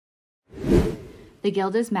The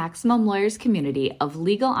Guild is Maximum Lawyers' community of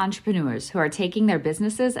legal entrepreneurs who are taking their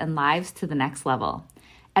businesses and lives to the next level.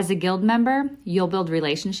 As a Guild member, you'll build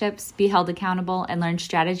relationships, be held accountable, and learn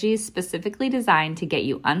strategies specifically designed to get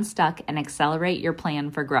you unstuck and accelerate your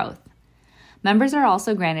plan for growth. Members are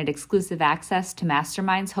also granted exclusive access to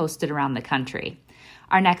masterminds hosted around the country.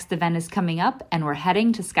 Our next event is coming up, and we're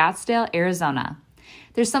heading to Scottsdale, Arizona.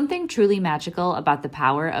 There's something truly magical about the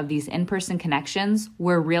power of these in-person connections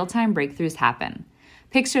where real-time breakthroughs happen.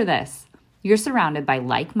 Picture this. You're surrounded by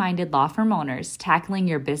like-minded law firm owners tackling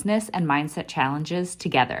your business and mindset challenges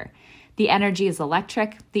together. The energy is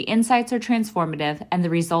electric, the insights are transformative, and the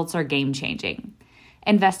results are game-changing.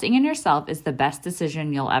 Investing in yourself is the best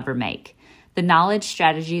decision you'll ever make. The knowledge,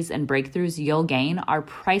 strategies, and breakthroughs you'll gain are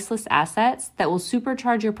priceless assets that will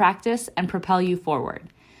supercharge your practice and propel you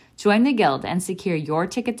forward. Join the Guild and secure your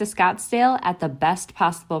ticket to Scottsdale at the best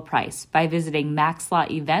possible price by visiting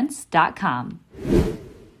maxlawevents.com.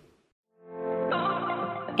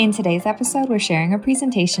 In today's episode, we're sharing a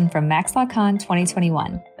presentation from MaxLawCon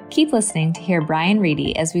 2021. Keep listening to hear Brian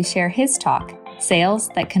Reidy as we share his talk, Sales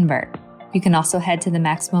That Convert. You can also head to the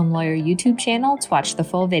Maximum Lawyer YouTube channel to watch the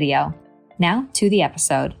full video. Now to the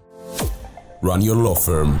episode. Run your law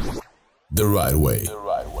firm the right way.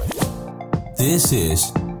 This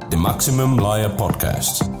is the Maximum Lawyer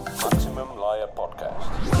Podcast.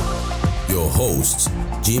 Your hosts,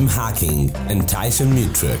 Jim Hacking and Tyson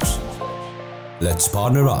Mutrux. Let's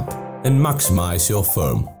partner up and maximize your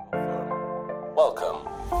firm. Welcome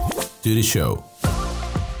to the show.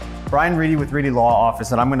 Brian Reidy with Reidy Law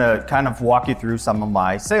Office, and I'm going to kind of walk you through some of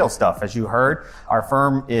my sales stuff. As you heard, our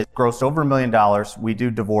firm is grossed over $1 million. We do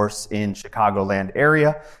divorce in Chicagoland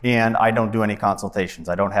area, and I don't do any consultations.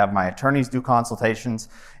 I don't have my attorneys do consultations.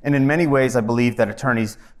 And in many ways, I believe that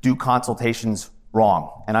attorneys do consultations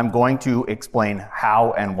wrong. And I'm going to explain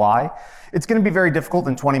how and why. It's going to be very difficult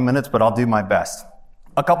in 20 minutes, but I'll do my best.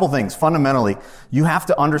 A couple things. Fundamentally, you have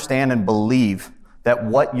to understand and believe that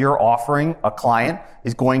what you're offering a client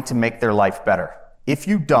is going to make their life better. If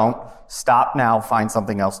you don't, stop now, find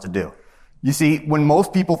something else to do. You see, when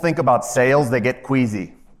most people think about sales, they get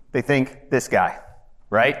queasy. They think this guy,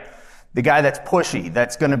 right? The guy that's pushy,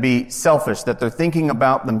 that's going to be selfish, that they're thinking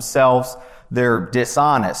about themselves, they're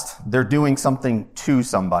dishonest, they're doing something to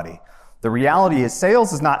somebody. The reality is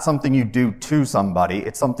sales is not something you do to somebody,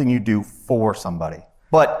 it's something you do for somebody.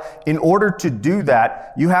 But in order to do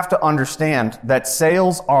that, you have to understand that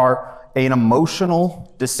sales are an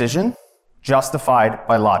emotional decision justified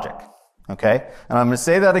by logic, okay? And I'm going to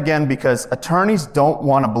say that again because attorneys don't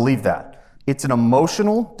want to believe that. It's an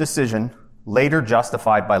emotional decision later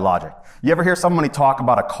justified by logic. You ever hear somebody talk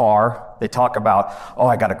about a car? They talk about, oh,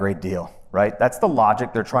 I got a great deal, right? That's the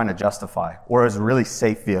logic they're trying to justify, or it's a really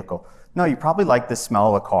safe vehicle. No, you probably like the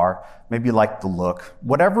smell of the car, maybe you like the look,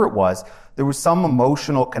 whatever it was. There was some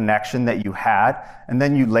emotional connection that you had, and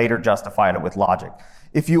then you later justified it with logic.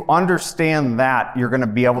 If you understand that, you're going to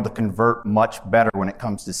be able to convert much better when it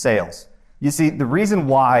comes to sales. You see, the reason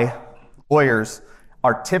why lawyers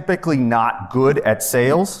are typically not good at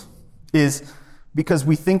sales is because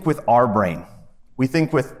we think with our brain. We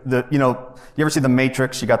think with you ever see The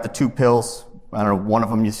Matrix? You got the two pills. I don't know, one of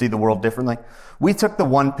them you see the world differently. We took the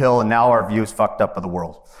one pill and now our view is fucked up of the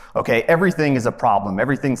world. Okay, everything is a problem.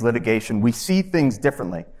 Everything's litigation. We see things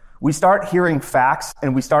differently. We start hearing facts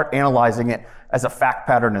and we start analyzing it as a fact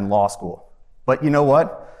pattern in law school. But you know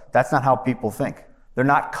what? That's not how people think. They're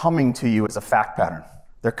not coming to you as a fact pattern.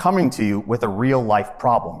 They're coming to you with a real life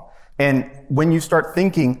problem. And when you start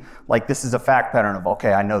thinking like this is a fact pattern of,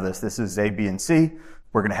 okay, I know this is A, B, and C.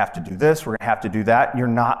 We're going to have to do this. We're going to have to do that. You're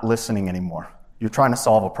not listening anymore. You're trying to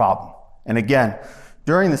solve a problem. And again,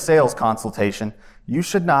 during the sales consultation, you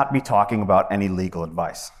should not be talking about any legal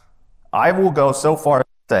advice. I will go so far as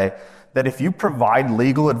to say that if you provide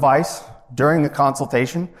legal advice during the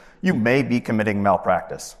consultation, you may be committing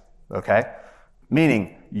malpractice, okay?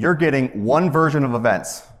 Meaning you're getting one version of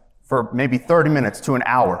events for maybe 30 minutes to an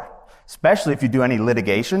hour, especially if you do any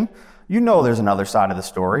litigation. You know there's another side of the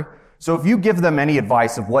story. So if you give them any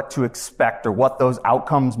advice of what to expect or what those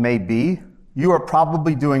outcomes may be, you are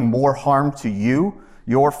probably doing more harm to you,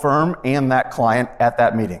 your firm, and that client at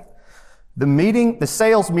that meeting. The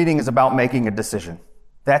sales meeting is about making a decision.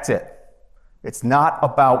 That's it. It's not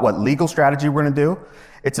about what legal strategy we're going to do.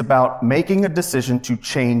 It's about making a decision to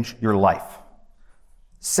change your life.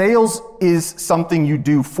 Sales is something you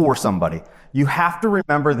do for somebody. You have to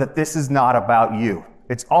remember that this is not about you.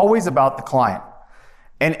 It's always about the client.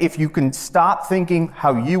 And if you can stop thinking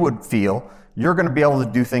how you would feel, you're going to be able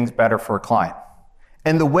to do things better for a client.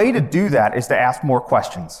 And the way to do that is to ask more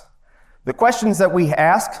questions. The questions that we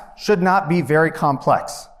ask should not be very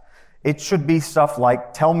complex. It should be stuff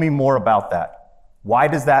like, tell me more about that. Why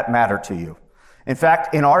does that matter to you? In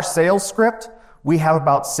fact, in our sales script, we have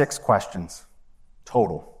about 6 questions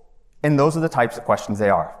total. And those are the types of questions they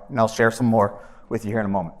are. And I'll share some more with you here in a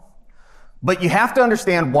moment. But you have to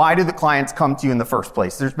understand, why do the clients come to you in the first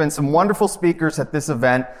place? There's been some wonderful speakers at this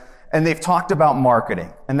event, and they've talked about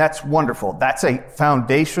marketing. And that's wonderful. That's a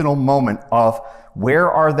foundational moment of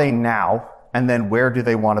where are they now, and then where do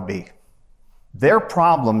they want to be? Their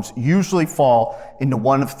problems usually fall into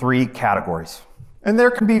one of 3 categories. And there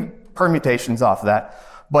can be permutations off of that.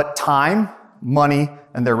 But time, money,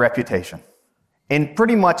 and their reputation. In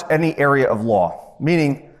pretty much any area of law,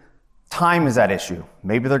 meaning time is at issue.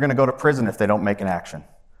 Maybe they're going to go to prison if they don't make an action.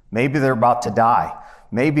 Maybe they're about to die.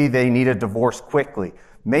 Maybe they need a divorce quickly.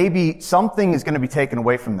 Maybe something is going to be taken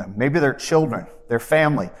away from them. Maybe their children, their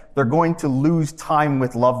family, they're going to lose time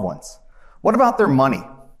with loved ones. What about their money?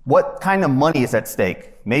 What kind of money is at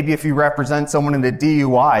stake? Maybe if you represent someone in a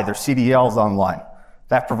DUI, their CDL's online.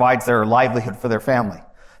 That provides their livelihood for their family.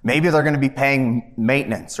 Maybe they're going to be paying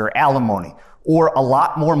maintenance or alimony, or a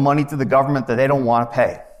lot more money to the government that they don't want to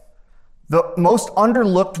pay. The most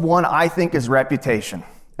underlooked one, I think, is reputation.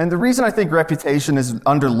 And the reason I think reputation is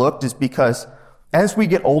underlooked is because as we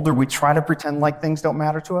get older, we try to pretend like things don't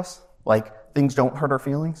matter to us, like things don't hurt our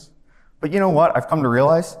feelings. But you know what? I've come to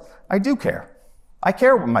realize I do care. I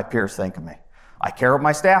care what my peers think of me. I care what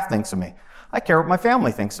my staff thinks of me. I care what my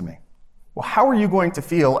family thinks of me. Well, how are you going to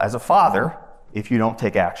feel as a father if you don't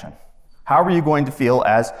take action? How are you going to feel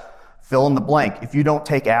as fill in the blank if you don't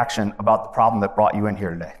take action about the problem that brought you in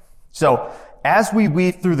here today? So as we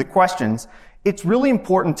weave through the questions, it's really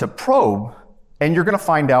important to probe, and you're going to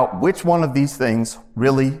find out which one of these things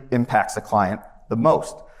really impacts the client the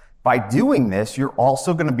most. By doing this, you're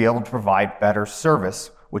also going to be able to provide better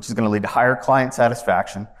service, which is going to lead to higher client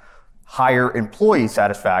satisfaction, higher employee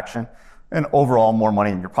satisfaction, and overall more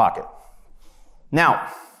money in your pocket.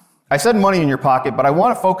 Now, I said money in your pocket, but I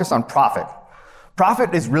want to focus on profit.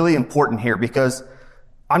 Profit is really important here because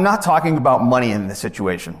I'm not talking about money in this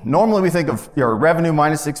situation. Normally we think of your revenue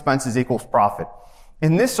minus expenses equals profit.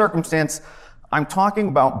 In this circumstance, I'm talking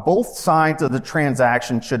about both sides of the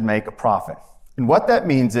transaction should make a profit. And what that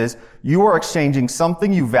means is you are exchanging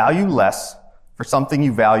something you value less for something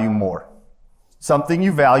you value more. Something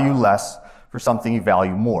you value less for something you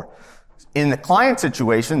value more. In the client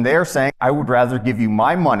situation, they're saying, I would rather give you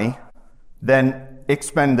my money than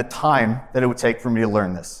expend the time that it would take for me to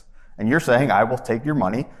learn this. And you're saying, I will take your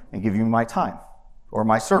money and give you my time or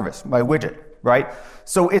my service, my widget, right?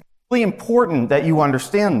 So it's really important that you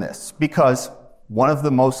understand this, because one of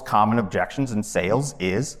the most common objections in sales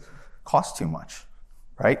is cost too much,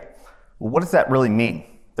 right? Well, what does that really mean?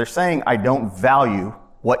 They're saying, I don't value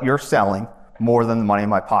what you're selling more than the money in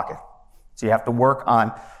my pocket. So you have to work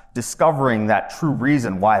on discovering that true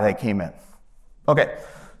reason why they came in. Okay,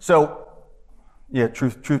 so yeah,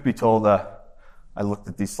 truth be told, I looked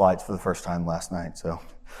at these slides for the first time last night. So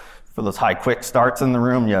for those high quick starts in the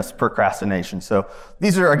room, yes, procrastination. So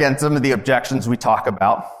these are, again, some of the objections we talk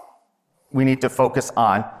about. We need to focus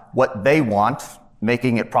on what they want,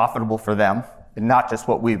 making it profitable for them, and not just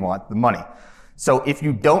what we want, the money. So if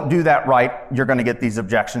you don't do that right, you're going to get these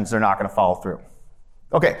objections. They're not going to follow through.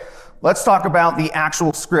 Okay, let's talk about the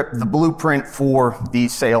actual script, the blueprint for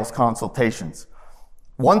these sales consultations.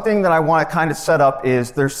 One thing that I want to kind of set up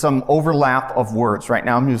is there's some overlap of words. Right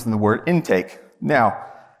now I'm using the word intake. Now,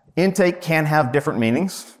 intake can have different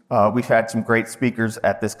meanings. We've had some great speakers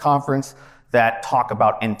at this conference that talk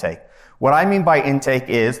about intake. What I mean by intake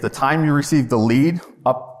is the time you receive the lead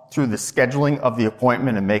up through the scheduling of the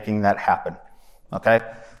appointment and making that happen. Okay?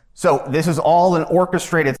 So this is all an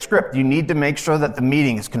orchestrated script. You need to make sure that the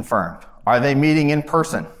meeting is confirmed. Are they meeting in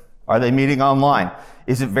person? Are they meeting online?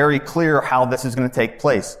 Is it very clear how this is going to take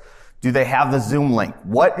place? Do they have the Zoom link?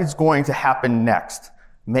 What is going to happen next?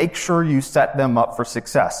 Make sure you set them up for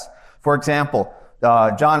success. For example,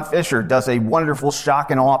 John Fisher does a wonderful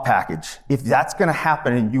shock and awe package. If that's going to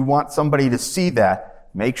happen and you want somebody to see that,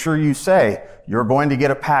 make sure you say, you're going to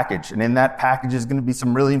get a package, and in that package is going to be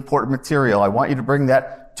some really important material. I want you to bring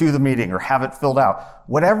that to the meeting or have it filled out.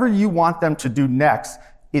 Whatever you want them to do next,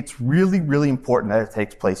 it's really, really important that it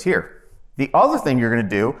takes place here. The other thing you're going to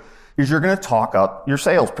do is you're going to talk up your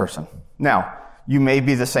salesperson. Now, you may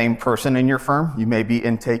be the same person in your firm. You may be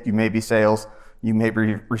intake, you may be sales, you may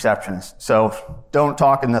be receptionist. So don't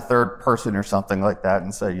talk in the third person or something like that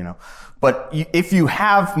and say, But if you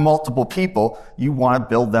have multiple people, you want to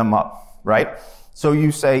build them up, right? So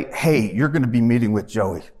you say, hey, you're going to be meeting with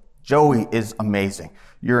Joey. Joey is amazing.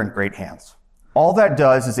 You're in great hands. All that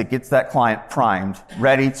does is it gets that client primed,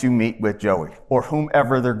 ready to meet with Joey or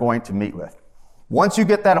whomever they're going to meet with. Once you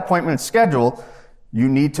get that appointment scheduled, you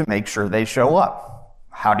need to make sure they show up.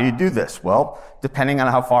 How do you do this? Well, depending on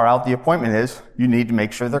how far out the appointment is, you need to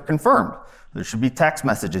make sure they're confirmed. There should be text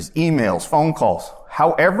messages, emails, phone calls.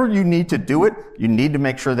 However you need to do it, you need to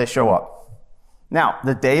make sure they show up. Now,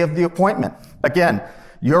 the day of the appointment, again,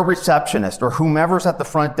 your receptionist or whomever's at the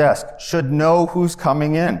front desk should know who's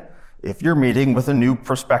coming in. If you're meeting with a new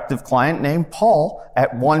prospective client named Paul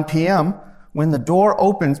at 1 p.m., when the door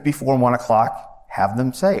opens before 1 o'clock, have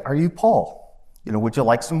them say, "Are you Paul? Would you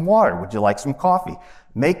like some water? Would you like some coffee?"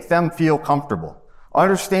 Make them feel comfortable.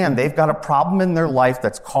 Understand they've got a problem in their life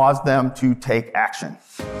that's caused them to take action.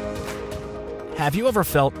 Have you ever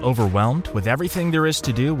felt overwhelmed with everything there is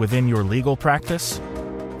to do within your legal practice?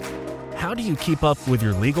 How do you keep up with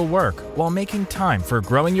your legal work while making time for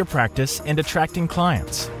growing your practice and attracting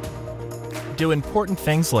clients? Do important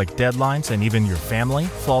things like deadlines and even your family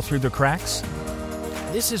fall through the cracks?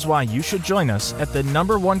 This is why you should join us at the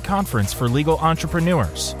 #1 conference for legal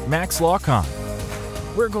entrepreneurs, Max LawCon.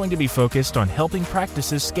 We're going to be focused on helping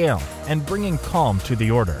practices scale and bringing calm to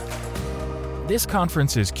the order. This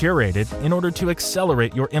conference is curated in order to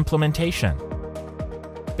accelerate your implementation.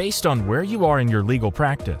 Based on where you are in your legal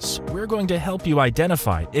practice, we're going to help you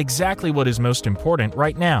identify exactly what is most important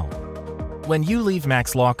right now. When you leave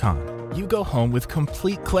Max LawCon, you go home with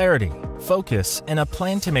complete clarity, focus, and a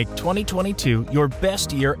plan to make 2022 your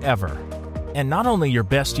best year ever. And not only your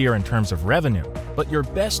best year in terms of revenue, but your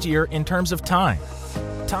best year in terms of time.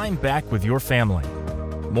 Time back with your family.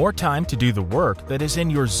 More time to do the work that is in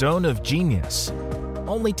your zone of genius.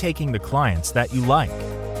 Only taking the clients that you like.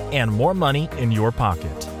 And more money in your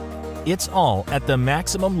pocket. It's all at the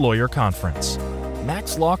Maximum Lawyer Conference.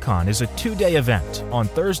 Max LawCon is a 2-day event on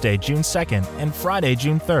Thursday, June 2nd and Friday,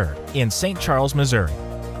 June 3rd in St. Charles, Missouri.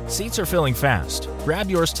 Seats are filling fast. Grab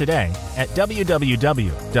yours today at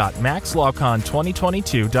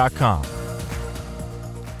www.maxlawcon2022.com.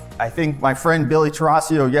 I think my friend Billy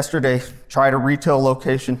Tarasio yesterday tried a retail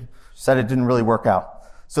location, said it didn't really work out.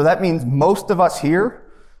 So that means most of us here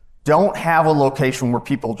don't have a location where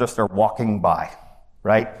people just are walking by,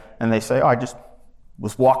 right? And they say, "Oh, I just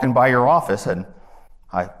was walking by your office and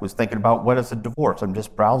I was thinking about what is a divorce. I'm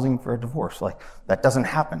just browsing for a divorce." Like, that doesn't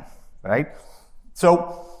happen, right?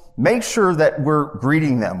 So make sure that we're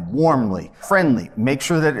greeting them warmly, friendly. Make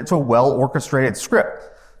sure that it's a well-orchestrated script.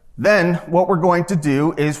 Then what we're going to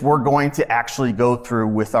do is we're going to actually go through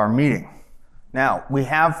with our meeting. Now, we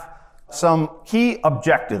have some key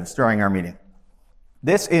objectives during our meeting.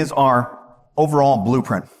 This is our overall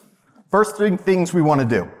blueprint. First things we want to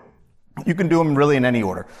do. You can do them really in any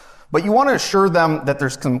order. But you want to assure them that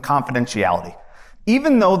there's some confidentiality.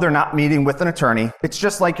 Even though they're not meeting with an attorney, it's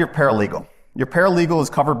just like your paralegal. Your paralegal is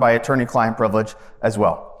covered by attorney-client privilege as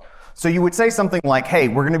well. So you would say something like, "Hey,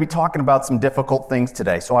 we're going to be talking about some difficult things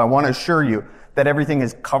today, so I want to assure you that everything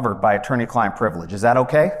is covered by attorney-client privilege. Is that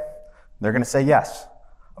okay?" They're going to say yes.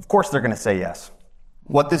 Of course they're going to say yes.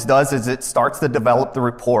 What this does is it starts to develop the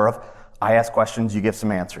rapport of, I ask questions, you give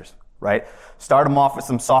some answers, right? Start them off with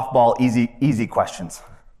some softball, easy questions.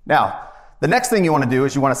 Now, the next thing you want to do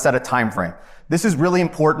is you want to set a time frame. This is really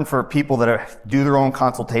important for people that do their own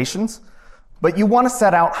consultations, but you want to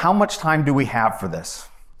set out how much time do we have for this,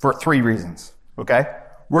 for 3 reasons, okay?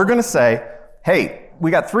 We're going to say, hey,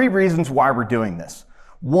 we got 3 reasons why we're doing this.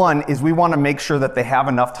 One is we want to make sure that they have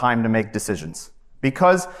enough time to make decisions.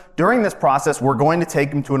 Because during this process, we're going to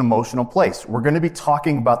take them to an emotional place. We're going to be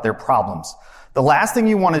talking about their problems. The last thing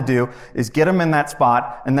you want to do is get them in that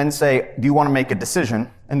spot and then say, do you want to make a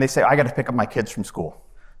decision? And they say, I got to pick up my kids from school.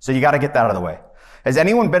 So you got to get that out of the way. Has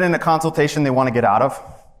anyone been in a consultation they want to get out of,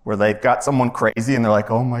 where they've got someone crazy and they're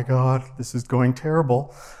like, oh my God, this is going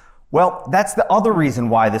terrible? Well, that's the other reason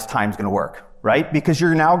why this time's going to work, right? Because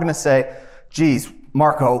you're now going to say, geez,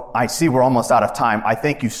 Marco, I see we're almost out of time. I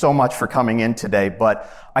thank you so much for coming in today, but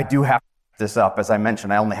I do have to wrap this up. As I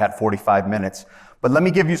mentioned, I only had 45 minutes. But let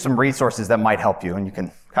me give you some resources that might help you, and you can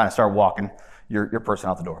kind of start walking your person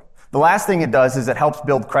out the door. The last thing it does is it helps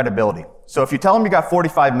build credibility. So if you tell them you got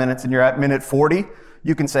 45 minutes and you're at minute 40,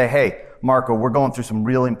 you can say, hey, Marco, we're going through some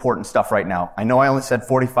really important stuff right now. I know I only said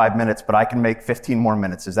 45 minutes, but I can make 15 more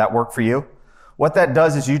minutes. Does that work for you? What that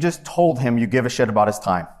does is you just told him you give a shit about his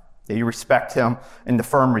time, that you respect him, and the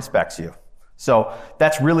firm respects you. So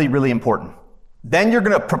that's really, really important. Then you're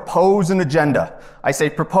going to propose an agenda. I say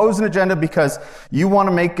propose an agenda because you want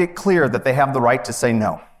to make it clear that they have the right to say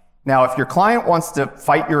no. Now, if your client wants to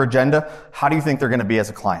fight your agenda, how do you think they're going to be as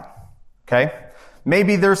a client? Okay?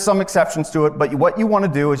 Maybe there's some exceptions to it, but what you want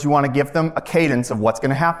to do is you want to give them a cadence of what's going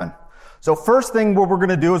to happen. So first thing what we're going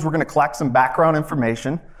to do is we're going to collect some background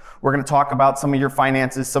information. We're going to talk about some of your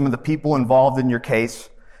finances, some of the people involved in your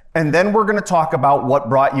case, and then we're going to talk about what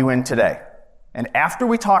brought you in today. And after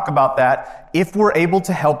we talk about that, if we're able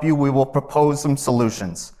to help you, we will propose some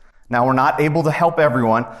solutions. Now, we're not able to help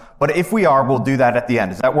everyone, but if we are, we'll do that at the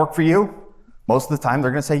end. Does that work for you? Most of the time,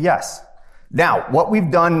 they're going to say yes. Now, what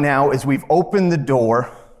we've done now is we've opened the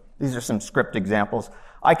door. These are some script examples.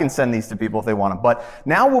 I can send these to people if they want them. But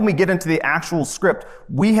now when we get into the actual script,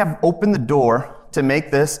 we have opened the door to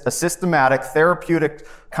make this a systematic, therapeutic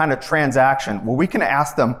kind of transaction where we can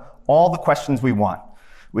ask them all the questions we want.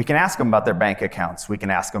 We can ask them about their bank accounts. We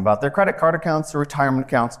can ask them about their credit card accounts, their retirement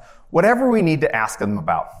accounts, whatever we need to ask them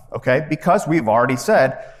about, okay? Because we've already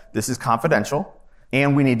said this is confidential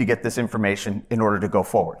and we need to get this information in order to go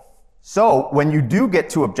forward. So when you do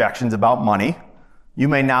get to objections about money, you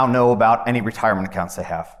may now know about any retirement accounts they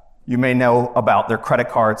have. You may know about their credit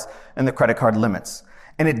cards and the credit card limits.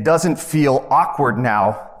 And it doesn't feel awkward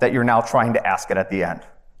now that you're now trying to ask it at the end,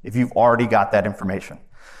 if you've already got that information.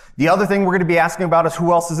 The other thing we're going to be asking about is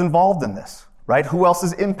who else is involved in this, right? Who else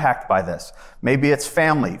is impacted by this? Maybe it's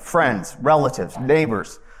family, friends, relatives,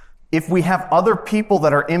 neighbors. If we have other people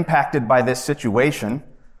that are impacted by this situation,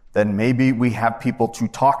 then maybe we have people to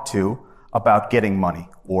talk to about getting money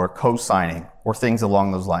or co-signing or things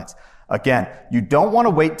along those lines. Again, you don't want to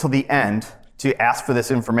wait till the end to ask for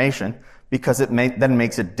this information because it then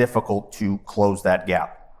makes it difficult to close that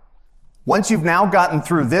gap. Once you've now gotten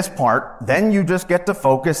through this part, then you just get to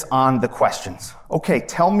focus on the questions. Okay,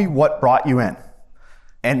 tell me what brought you in.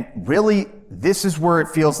 And really, this is where it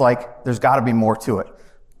feels like there's got to be more to it,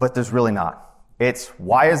 but there's really not. It's,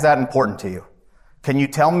 why is that important to you? Can you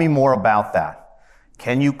tell me more about that?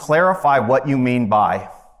 Can you clarify what you mean by,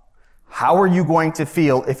 how are you going to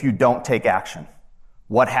feel if you don't take action?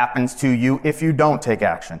 What happens to you if you don't take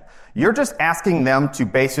action? You're just asking them to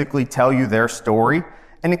basically tell you their story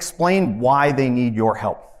and explain why they need your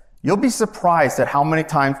help. You'll be surprised at how many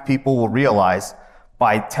times people will realize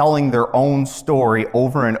by telling their own story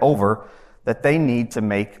over and over that they need to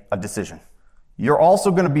make a decision. You're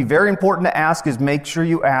also going to be very important to ask is make sure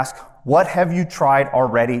you ask, what have you tried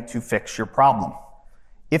already to fix your problem?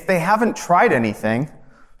 If they haven't tried anything,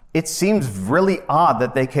 it seems really odd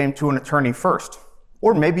that they came to an attorney first.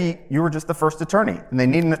 Or maybe you were just the first attorney and they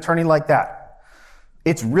need an attorney like that.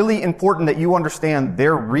 It's really important that you understand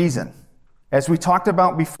their reason. As we talked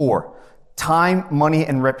about before, time, money,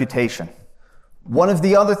 and reputation. One of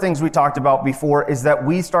the other things we talked about before is that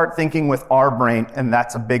we start thinking with our brain, and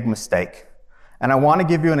that's a big mistake. And I want to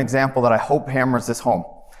give you an example that I hope hammers this home.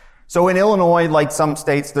 So in Illinois, like some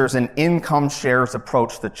states, there's an income shares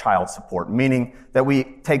approach to child support, meaning that we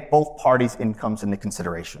take both parties' incomes into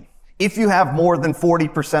consideration. If you have more than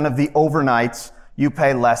 40% of the overnights, you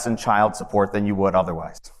pay less in child support than you would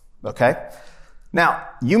otherwise, okay? Now,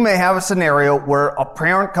 you may have a scenario where a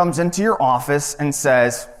parent comes into your office and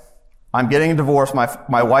says, I'm getting a divorce,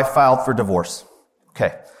 my wife filed for divorce.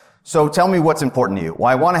 Okay, so tell me what's important to you. Well,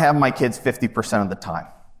 I want to have my kids 50% of the time.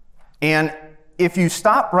 And if you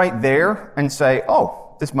stop right there and say,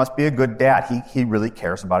 oh, this must be a good dad, he really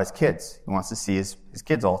cares about his kids. He wants to see his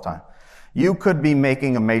kids all the time. You could be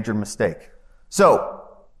making a major mistake. So,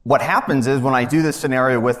 what happens is when I do this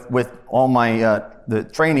scenario with all my the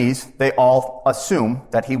trainees, they all assume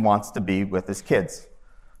that he wants to be with his kids.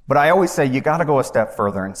 But I always say, you got to go a step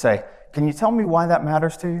further and say, can you tell me why that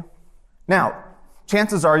matters to you? Now,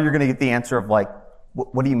 chances are you're going to get the answer of like,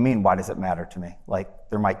 what do you mean, why does it matter to me? Like,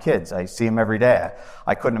 they're my kids. I see them every day.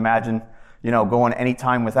 I couldn't imagine, going any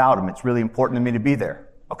time without them. It's really important to me to be there.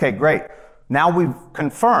 Okay, great. Now we've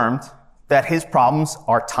confirmed that his problems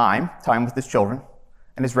are time with his children,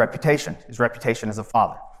 and his reputation as a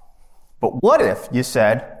father. But what if you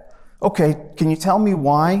said, okay, can you tell me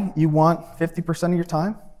why you want 50% of your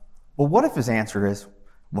time? Well, what if his answer is,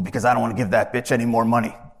 well, because I don't want to give that bitch any more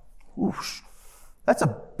money? Oof. That's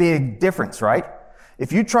a big difference, right?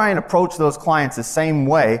 If you try and approach those clients the same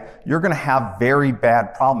way, you're going to have very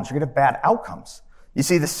bad problems. You're going to have bad outcomes. You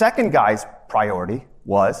see, the second guy's priority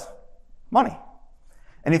was money.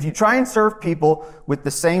 And if you try and serve people with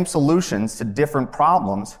the same solutions to different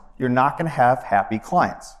problems, you're not going to have happy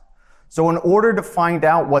clients. So in order to find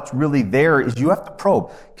out what's really there is you have to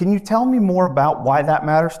probe. Can you tell me more about why that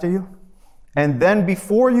matters to you? And then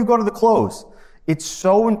before you go to the close, it's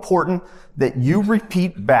so important that you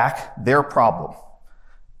repeat back their problem.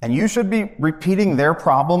 And you should be repeating their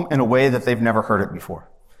problem in a way that they've never heard it before.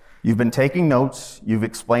 You've been taking notes, you've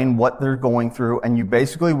explained what they're going through, and you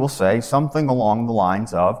basically will say something along the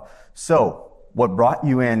lines of, so what brought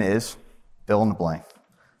you in is fill in the blank.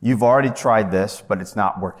 You've already tried this, but it's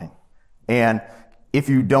not working. And if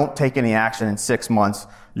you don't take any action in 6 months,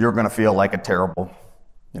 you're going to feel like a terrible,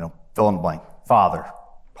 fill in the blank, father,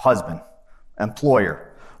 husband,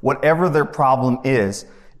 employer, whatever their problem is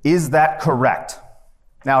that correct?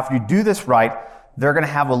 Now, if you do this right, they're going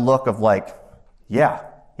to have a look of like, yeah,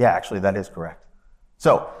 actually that is correct.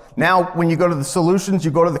 So now when you go to the solutions,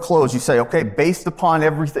 you go to the close, you say, okay, based upon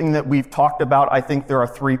everything that we've talked about, I think there are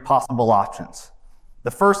 3 possible options.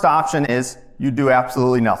 The first option is you do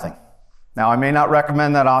absolutely nothing. Now, I may not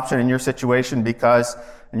recommend that option in your situation because,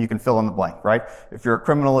 and you can fill in the blank, right? If you're a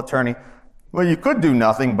criminal attorney, well, you could do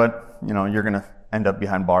nothing, but, you're going to end up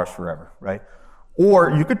behind bars forever, right? Or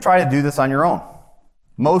you could try to do this on your own.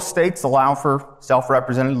 Most states allow for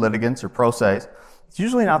self-represented litigants or pro se's. It's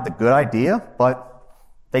usually not the good idea, but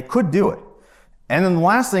they could do it. And then the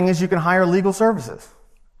last thing is you can hire legal services.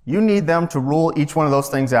 You need them to rule each one of those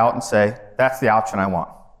things out and say, that's the option I want.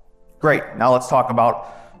 Great, now let's talk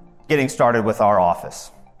about getting started with our office.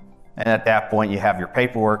 And at that point, you have your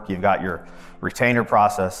paperwork, you've got your retainer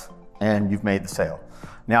process, and you've made the sale.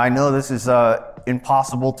 Now, I know this is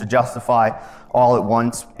impossible to justify all at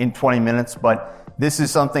once in 20 minutes, but this is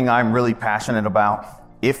something I'm really passionate about.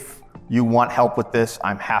 If you want help with this,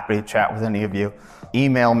 I'm happy to chat with any of you.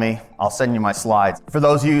 Email me, I'll send you my slides. For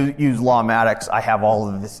those of you who use Lawmatics, I have all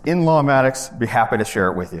of this in Lawmatics, be happy to share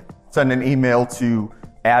it with you. Send an email to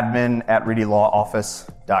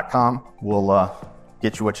admin@reidylawoffice.com. We'll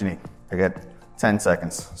get you what you need. I got 10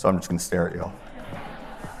 seconds, so I'm just going to stare at you all.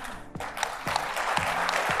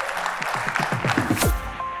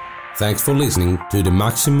 Thanks for listening to the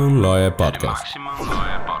Maximum Lawyer Podcast.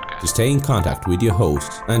 To stay in contact with your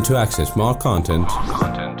host and to access more content,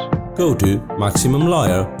 go to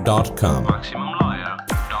MaximumLawyer.com.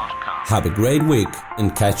 Have a great week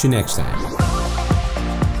and catch you next time.